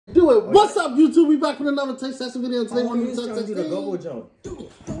do it. What's up, YouTube? We back with another taste testing video. Today we're going to do the go jump. Do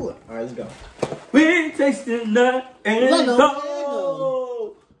it. All right, let's go. We ain't tasting that and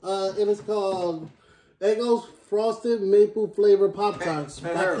go. It is called Eggo's Frosted Maple Flavor Pop-Tarts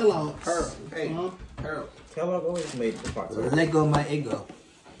by Kellogg's. Harold. Kellogg always made the Pop-Tarts. let go of my ego.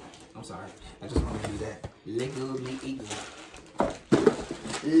 I'm sorry. I just want to do that. Let go of my ego.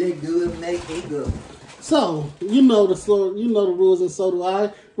 Let go of my ego. So, you know the story, you know the rules, and so do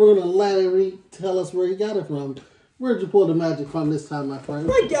I. We're going to let Rique tell us where he got it from. Where'd you pull the magic from this time, my friend?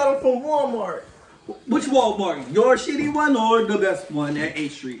 I got it from Walmart. Which Walmart? Your shitty one or the best one at 8th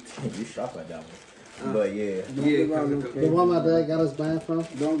Street? You shop at that one. But yeah. The one my dad got us banned from?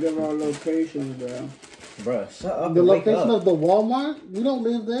 Don't give our locations, bro. Bruh, shut up. The location of the Walmart? We don't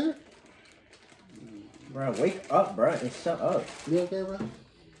live there? Bruh, wake up, bruh, and shut up. You okay, bro?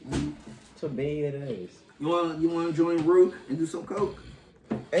 To me it is. You want to join Rue and do some coke?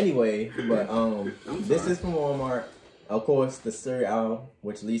 Anyway, but this is from Walmart. Of course, the cereal aisle,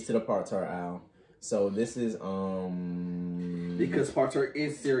 which leads to the Pop-Tart aisle. So this is because Pop-Tart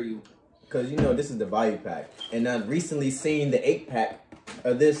is cereal. Because you know this is the value pack, and I've recently seen the 8-pack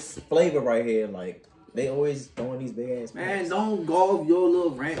of this flavor right here. Like they always throwing these big ass. Man, don't go off your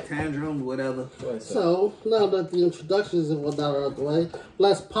little rant tantrum, whatever. So now that the introductions and whatnot are out the way,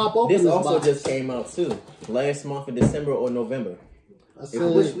 let's pop open this also box. Just came out too, last month in December or November. I said,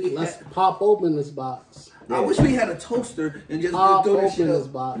 let's pop open this box. Yeah. I wish we had a toaster and just pop throw open this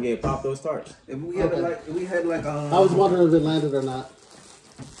box. Yeah, pop those tarts. If we had I was wondering if it landed or not.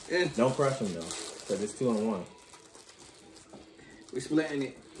 Don't crush them though, because it's 2 on 1. We're splitting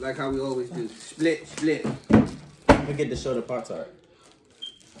it like how we always do. Split. Don't forget to show the Pop-Tart.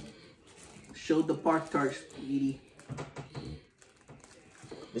 Show the Pop-Tarts, sweetie.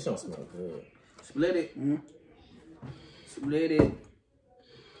 This don't smell good. Split it. Split it.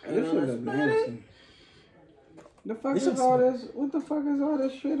 This shit is nasty. The fuck is all this? What the fuck is all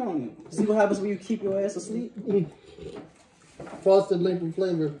this shit on it? See what happens when you keep your ass asleep? Frosted maple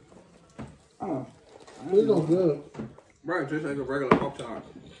flavor. Oh. It's no good. Right, just like a regular Pop-Tart.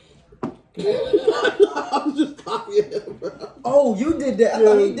 I was just copying him, bro. Oh, you did that. I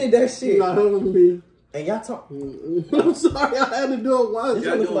thought he did that shit. Not him and me. And y'all talk. I'm sorry, I had to do it once.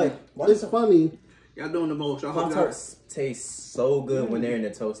 It's funny. Y'all doing the most. Pop-Tarts taste so good when they're in the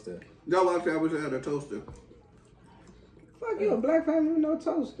toaster. Y'all watch I wish I had a toaster. Fuck you, a black family with no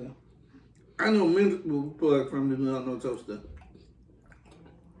toaster. I know many people plug from the no toaster.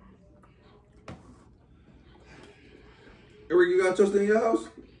 Eric, you got a toaster in your house?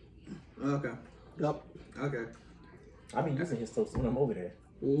 Okay. Yep. Okay. I be using his toaster when I'm over there.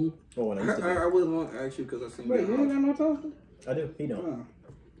 Mm-hmm. Or when I used to. I wasn't going to ask you because I seen Wait, you ain't got no toaster? I do. He don't.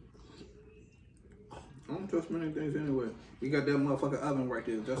 I don't trust many things anyway. You got that motherfucking oven right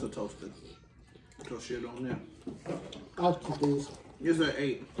there. That's a toaster. Throw shit on there. I'll keep these. It's an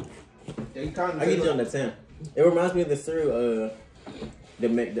 8. I get you on the 10. It reminds me of the cereal, the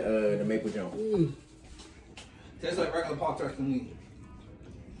maple jump. Tastes like regular Pop-Tarts to me.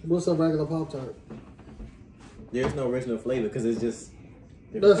 What's a regular Pop-Tart? There's no original flavor because it's just.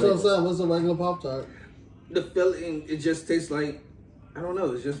 That's what I'm saying. What's a regular Pop-Tart? The filling, it just tastes like, I don't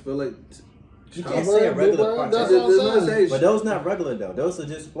know. It just feel like. You can't say a regular Pop-Tart. But those not regular though. Those are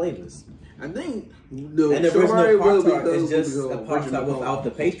just flavors. I think the original Pop-Tart is just a Pop-Tart without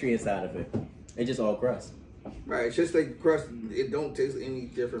the pastry inside of it. It's just all crust. Right, it's just like crust. It don't taste any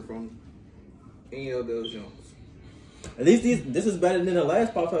different from any of those jumps. At least this is better than the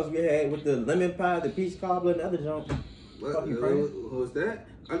last Pop-Tarts we had with the lemon pie, the peach cobbler, and the other jump. What was that?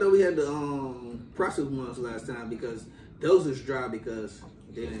 I know we had the processed ones last time because those was dry because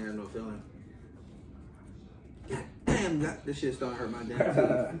they didn't have no filling. Damn, this shit starting to hurt my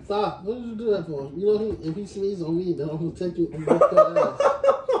damn teeth. Stop. What did you do that for? You know, if he sneezes on me, then I'm going to take you and whoop your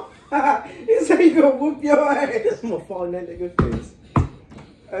ass. He said you going to whoop your ass. I'm going to fall in that nigga face.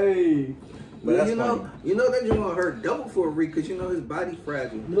 Hey. But that's you know that you're going to hurt double for Rique because you know his body's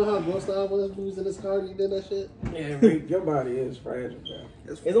fragile. You know how gross I was when he was in his car and he did that shit? Yeah, Rique, your body is fragile, bro.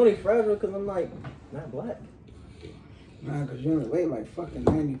 It's only fragile because I'm like, not black. Nah, because you only weigh like fucking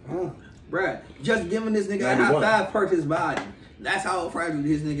 90 pounds. Bruh, just giving this nigga a high five hurt his body. That's how fragile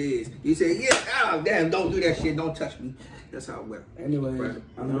this nigga is. You say, yeah, oh, damn, don't do that shit. Don't touch me. That's how it works. Anyway,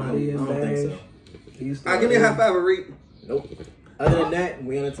 I don't think so. Give me a high five, Rique. Nope. Other than that,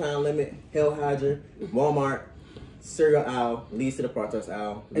 we on a time limit. Hell Hydrant, Walmart, cereal aisle, leads to the Pop-Tarts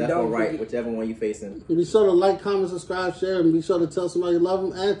aisle. Left or right, whichever one you facing. Be sure to like, comment, subscribe, share, and be sure to tell somebody you love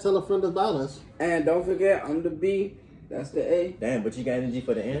them and tell a friend about us. And don't forget, I'm the B. That's the A. Damn, but you got energy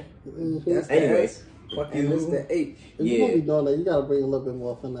for the end? That's the Anyways, S. Fuck And you. it's the H. If you gonna be doing that, you gotta bring a little bit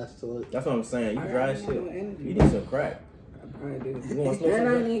more finesse to it. That's what I'm saying. You I dry got shit. no energy. You need some crack. I probably do. You want to smoke And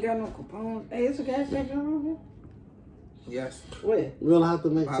I some ain't even got no coupons. Hey, it's a gas station over here. Yes. Where? We're gonna have to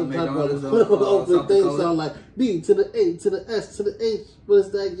make some type of McDonald's, open South thing Dakota. sound like D to the A to the S to the H. What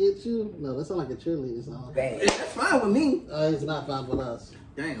does that get you? No, that sound like a cheerleader song. That's fine with me. It's not fine with us.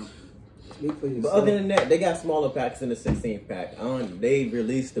 Damn. Speak for yourself. But other than that, they got smaller packs in the 16 pack. They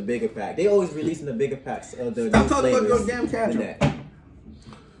released the bigger pack. They always releasing the bigger packs of the Stop new talking about flavors your damn than ketchup. that.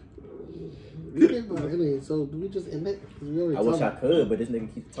 We can't buy any, so do we just end it? 'Cause we already I wish I talked. could, but this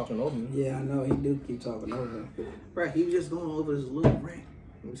nigga keeps talking over me. Yeah, I know. He do keep talking over. Right, he was just going over his little rant.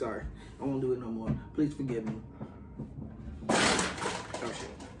 I'm sorry. I won't do it no more. Please forgive me. Oh, shit.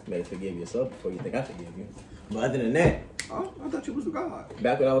 You better forgive yourself before you think I forgive you. But other than that, Oh, I thought you was the God.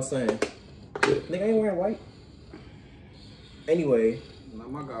 back what I was saying. Nigga ain't wearing white. Anyway, No,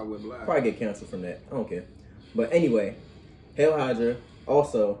 my God with black. probably get canceled from that. I don't care. But anyway, Hail Hydra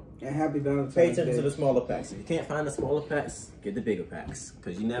also And happy Valentine's pay attention Day. to the smaller packs. If you can't find the smaller packs, get the bigger packs.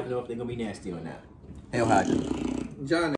 Because you never know if they're going to be nasty or not. Hail Hydra. John.